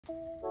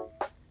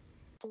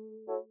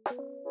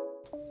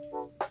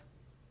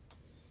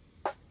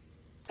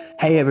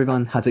Hey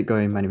everyone, how's it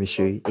going? My name is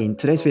Shu. In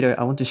today's video,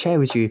 I want to share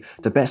with you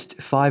the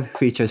best 5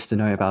 features to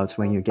know about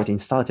when you're getting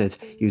started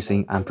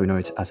using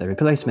Amplenote as a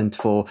replacement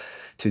for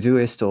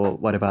Todoist or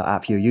whatever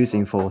app you're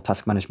using for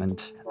task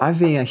management. I've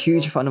been a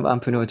huge fan of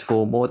Amplenote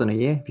for more than a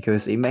year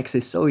because it makes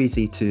it so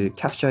easy to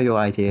capture your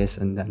ideas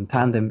and then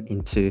turn them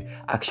into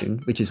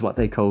action, which is what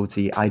they call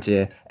the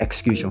idea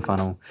execution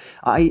funnel.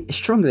 I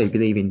strongly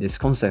believe in this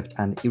concept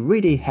and it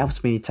really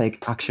helps me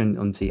take action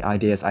on the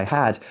ideas I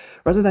had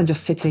rather than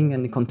just sitting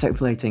and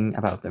contemplating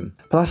about them.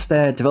 Plus,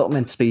 their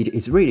development speed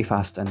is really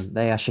fast and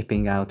they are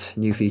shipping out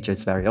new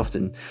features very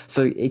often,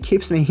 so it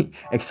keeps me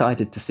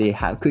excited to see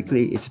how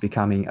quickly it's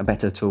becoming a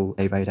better tool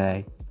day by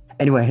day.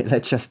 Anyway,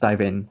 let's just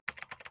dive in.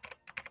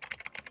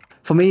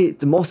 For me,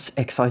 the most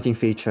exciting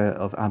feature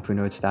of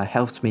Amplenote that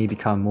helped me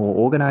become more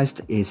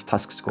organized is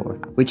Task Score,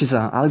 which is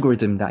an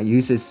algorithm that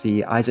uses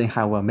the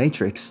Eisenhower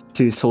matrix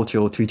to sort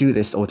your to-do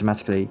list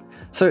automatically.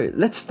 So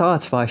let's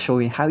start by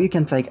showing how you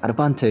can take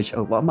advantage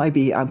of what might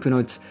be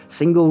Amplenote's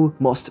single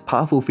most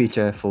powerful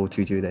feature for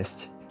to-do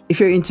list. If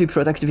you're into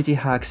productivity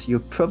hacks,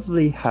 you've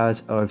probably heard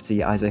of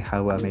the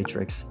Eisenhower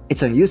matrix.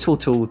 It's a useful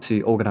tool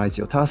to organize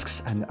your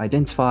tasks and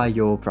identify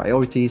your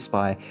priorities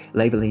by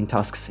labeling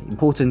tasks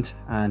important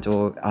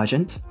and/or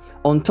urgent.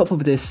 On top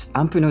of this,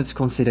 Amplenote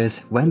considers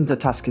when the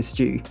task is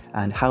due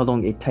and how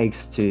long it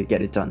takes to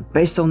get it done.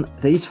 Based on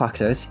these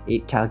factors,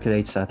 it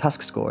calculates a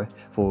task score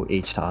for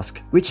each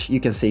task, which you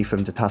can see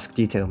from the task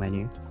detail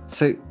menu.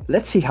 So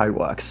let's see how it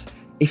works.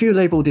 If you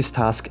label this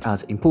task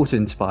as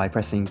important by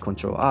pressing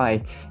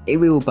Ctrl+I, it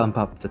will bump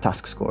up the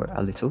task score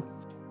a little.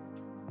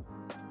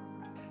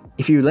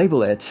 If you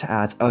label it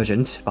as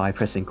urgent by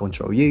pressing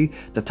Ctrl+U,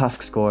 the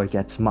task score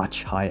gets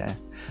much higher.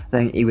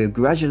 Then it will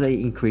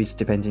gradually increase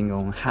depending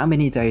on how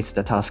many days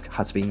the task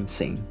has been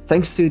seen.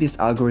 Thanks to this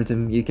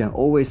algorithm, you can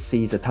always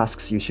see the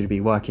tasks you should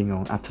be working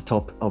on at the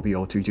top of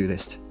your to-do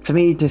list. To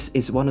me, this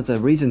is one of the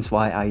reasons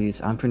why I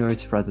use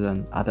Amplenote rather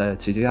than other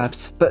to-do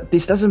apps. But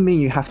this doesn't mean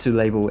you have to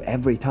label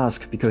every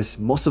task because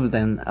most of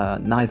them are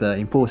neither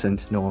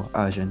important nor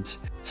urgent.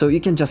 So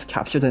you can just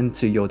capture them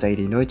to your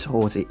daily note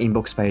or the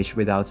inbox page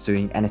without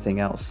doing anything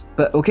else.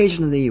 But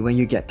occasionally when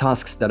you get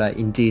tasks that are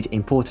indeed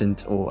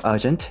important or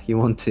urgent, you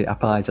want to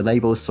apply the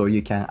labels so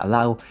you can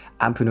allow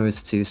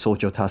Amplenote to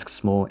sort your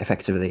tasks more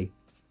effectively.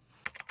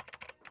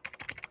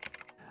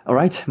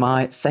 Alright,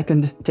 my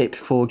second tip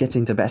for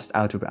getting the best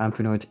out of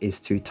Amplenote is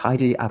to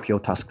tidy up your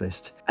task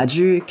list. As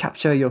you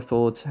capture your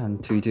thoughts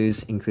and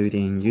to-dos,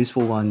 including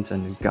useful ones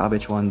and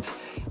garbage ones,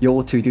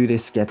 your to-do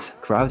list gets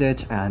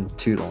crowded and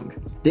too long.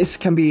 This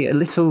can be a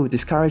little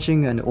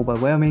discouraging and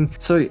overwhelming,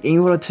 so in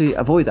order to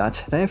avoid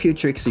that, there are a few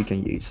tricks you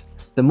can use.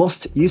 The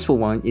most useful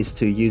one is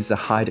to use the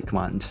hide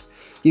command.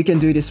 You can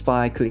do this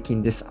by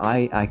clicking this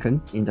eye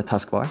icon in the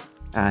taskbar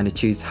and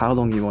choose how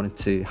long you want it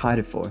to hide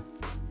it for.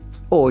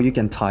 Or you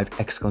can type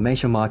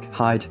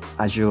 !hide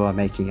as you are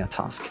making a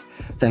task,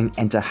 then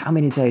enter how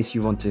many days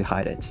you want to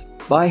hide it.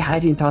 By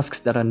hiding tasks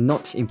that are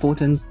not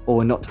important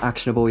or not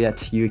actionable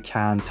yet, you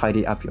can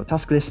tidy up your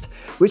task list,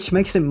 which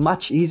makes it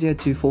much easier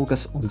to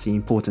focus on the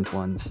important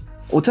ones.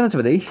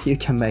 Alternatively, you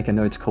can make a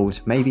note called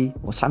maybe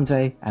or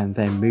someday and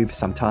then move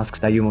some tasks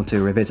that you want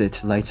to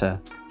revisit later.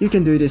 You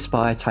can do this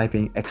by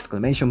typing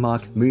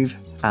 !move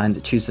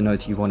and choose the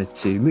note you want it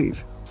to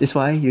move. This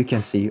way, you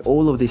can see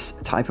all of these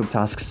type of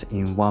tasks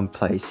in one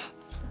place.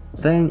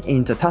 Then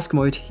in the task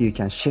mode, you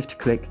can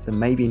shift-click the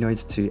maybe node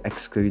to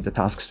exclude the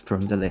tasks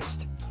from the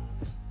list.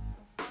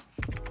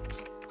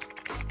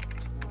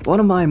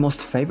 One of my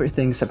most favorite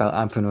things about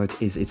Amplenote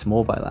is its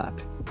mobile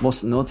app.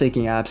 Most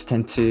note-taking apps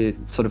tend to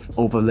sort of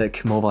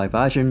overlook mobile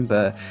version,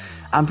 but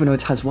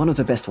Amplenote has one of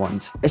the best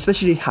ones.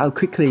 Especially how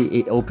quickly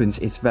it opens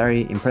is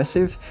very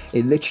impressive.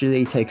 It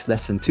literally takes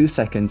less than 2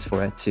 seconds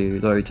for it to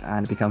load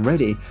and become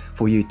ready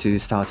for you to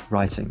start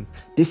writing.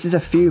 This is a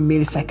few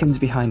milliseconds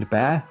behind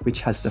Bear,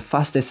 which has the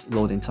fastest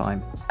loading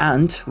time.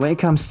 And when it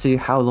comes to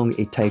how long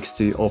it takes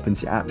to open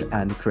the app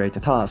and create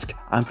a task,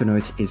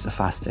 Amplenote is the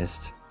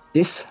fastest.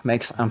 This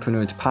makes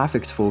Amplenote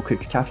perfect for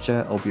quick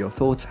capture of your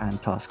thoughts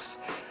and tasks.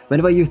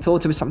 Whenever you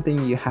thought of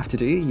something you have to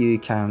do, you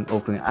can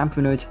open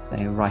Amplenote,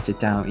 then write it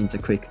down in the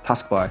quick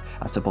taskbar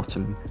at the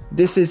bottom.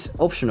 This is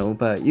optional,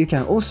 but you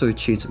can also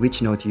choose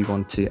which note you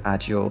want to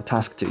add your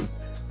task to.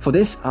 For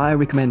this, I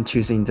recommend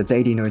choosing the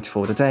daily note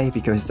for the day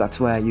because that's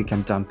where you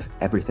can dump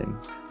everything.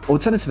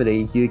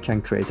 Alternatively, you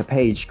can create a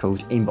page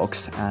called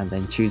Inbox and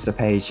then choose the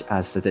page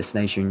as the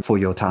destination for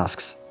your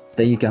tasks.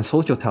 Then you can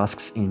sort your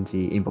tasks in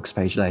the Inbox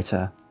page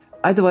later.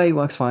 Either way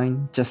works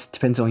fine, just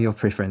depends on your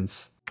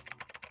preference.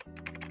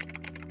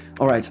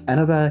 Alright,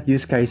 another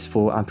use case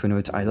for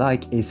Amplenote I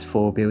like is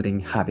for building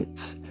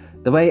habits.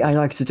 The way I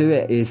like to do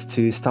it is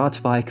to start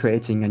by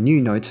creating a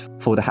new note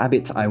for the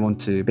habit I want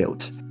to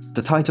build.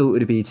 The title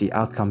would be the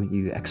outcome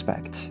you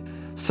expect.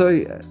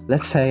 So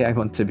let's say I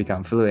want to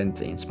become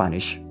fluent in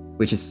Spanish,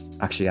 which is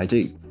actually I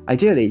do.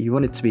 Ideally, you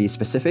want it to be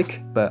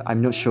specific, but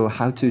I'm not sure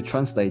how to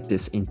translate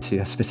this into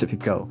a specific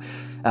goal.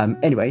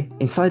 Anyway,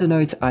 inside the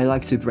note, I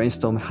like to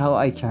brainstorm how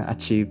I can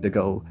achieve the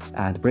goal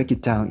and break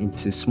it down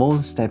into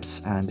small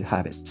steps and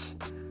habits.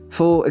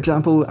 For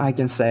example, I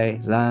can say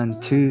learn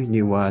 2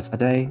 new words a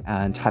day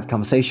and have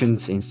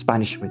conversations in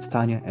Spanish with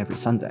Tanya every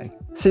Sunday.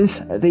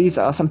 Since these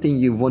are something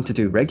you want to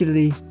do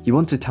regularly, you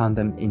want to turn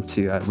them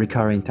into a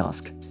recurring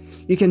task.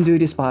 You can do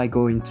this by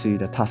going to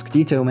the task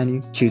detail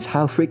menu, choose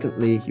how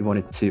frequently you want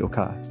it to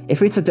occur.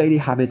 If it's a daily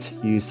habit,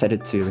 you set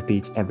it to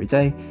repeat every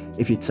day.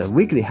 If it's a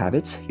weekly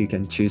habit, you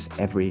can choose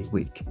every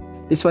week.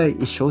 This way,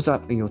 it shows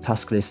up in your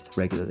task list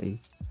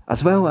regularly,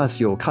 as well as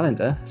your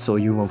calendar, so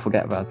you won't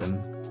forget about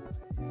them.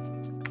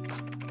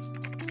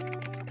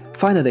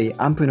 Finally,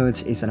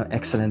 Amplenote is an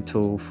excellent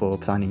tool for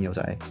planning your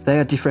day.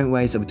 There are different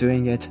ways of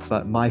doing it,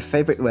 but my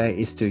favorite way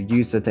is to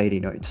use the daily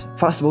note.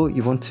 First of all,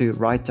 you want to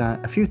write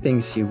down a few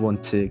things you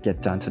want to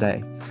get done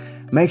today.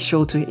 Make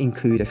sure to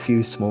include a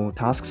few small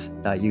tasks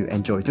that you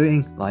enjoy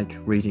doing, like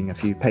reading a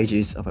few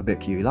pages of a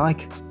book you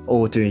like,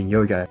 or doing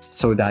yoga,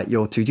 so that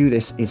your to-do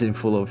list isn't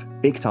full of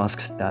big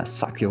tasks that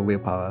suck your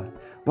willpower.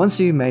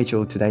 Once you made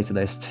your today's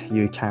list,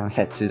 you can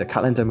head to the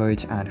calendar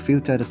mode and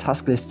filter the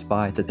task list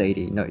by the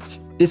daily note.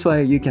 This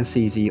way you can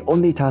see the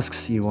only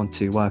tasks you want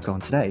to work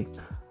on today.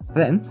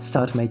 Then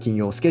start making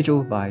your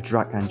schedule by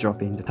drag and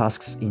dropping the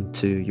tasks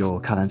into your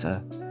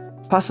calendar.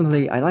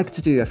 Personally, I like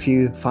to do a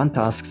few fun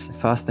tasks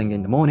first thing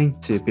in the morning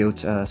to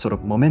build a sort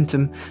of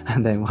momentum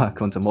and then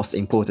work on the most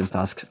important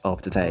task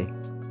of the day.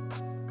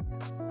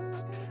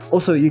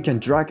 Also, you can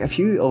drag a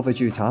few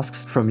overdue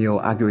tasks from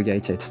your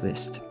aggregated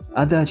list.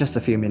 Under just a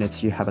few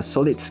minutes, you have a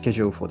solid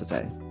schedule for the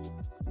day.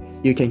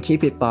 You can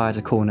keep it by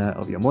the corner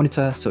of your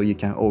monitor so you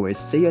can always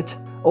see it,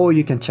 or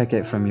you can check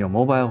it from your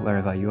mobile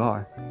wherever you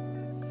are.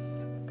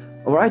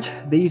 Alright,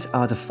 these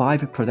are the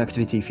 5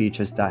 productivity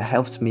features that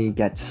helped me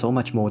get so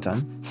much more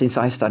done since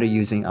I started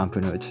using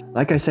Amplenote.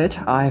 Like I said,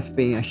 I've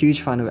been a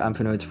huge fan of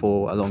Amplenote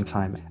for a long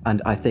time,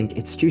 and I think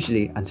it's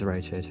hugely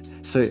underrated.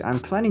 So I'm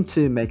planning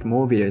to make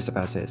more videos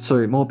about it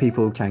so more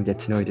people can get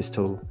to know this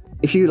tool.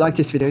 If you like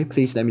this video,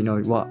 please let me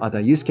know what other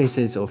use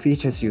cases or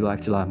features you'd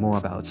like to learn more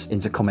about in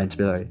the comments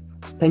below.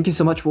 Thank you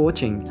so much for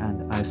watching,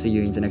 and I'll see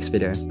you in the next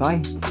video.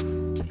 Bye!